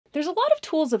There's a lot of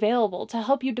tools available to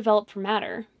help you develop for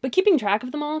Matter, but keeping track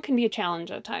of them all can be a challenge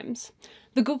at times.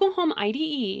 The Google Home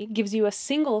IDE gives you a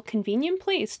single, convenient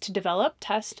place to develop,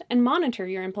 test, and monitor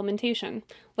your implementation.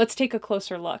 Let's take a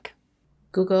closer look.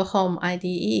 Google Home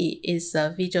IDE is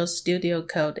a Visual Studio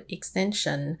Code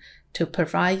extension to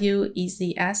provide you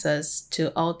easy access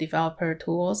to all developer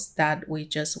tools that we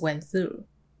just went through,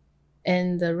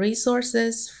 and the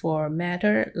resources for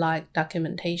Matter like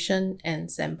documentation and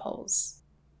samples.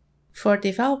 For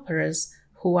developers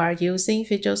who are using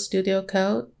Visual Studio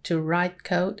Code to write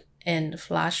code and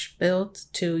flash build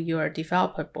to your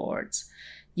developer boards,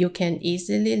 you can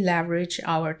easily leverage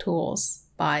our tools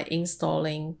by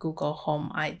installing Google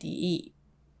Home IDE.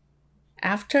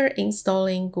 After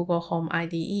installing Google Home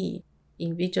IDE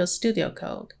in Visual Studio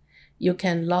Code, you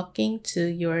can log into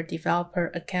your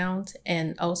developer account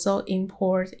and also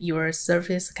import your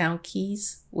service account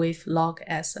keys with log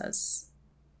access.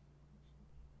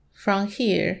 From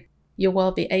here, you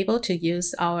will be able to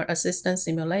use our assistant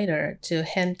simulator to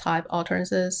hand-type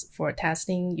utterances for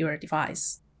testing your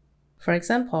device. For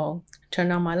example,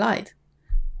 turn on my light,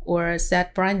 or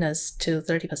set brightness to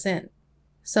 30%.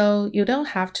 So you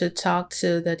don't have to talk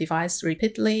to the device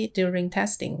repeatedly during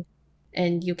testing,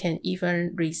 and you can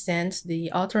even resend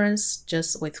the utterance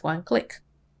just with one click.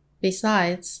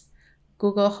 Besides,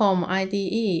 Google Home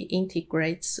IDE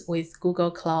integrates with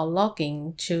Google Cloud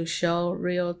Logging to show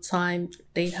real-time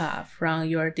data from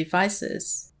your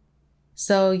devices,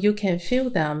 so you can view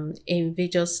them in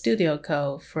Visual Studio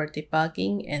Code for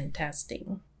debugging and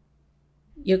testing.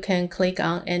 You can click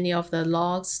on any of the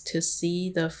logs to see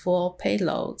the full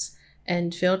payloads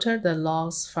and filter the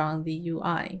logs from the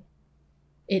UI.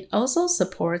 It also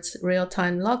supports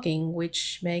real-time logging,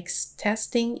 which makes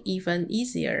testing even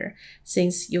easier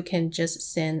since you can just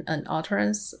send an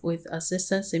utterance with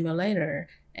Assistant Simulator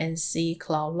and see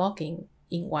cloud logging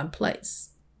in one place.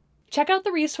 Check out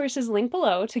the resources linked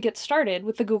below to get started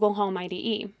with the Google Home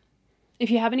IDE. If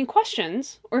you have any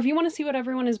questions, or if you want to see what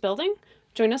everyone is building,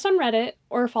 join us on Reddit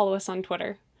or follow us on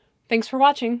Twitter. Thanks for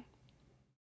watching!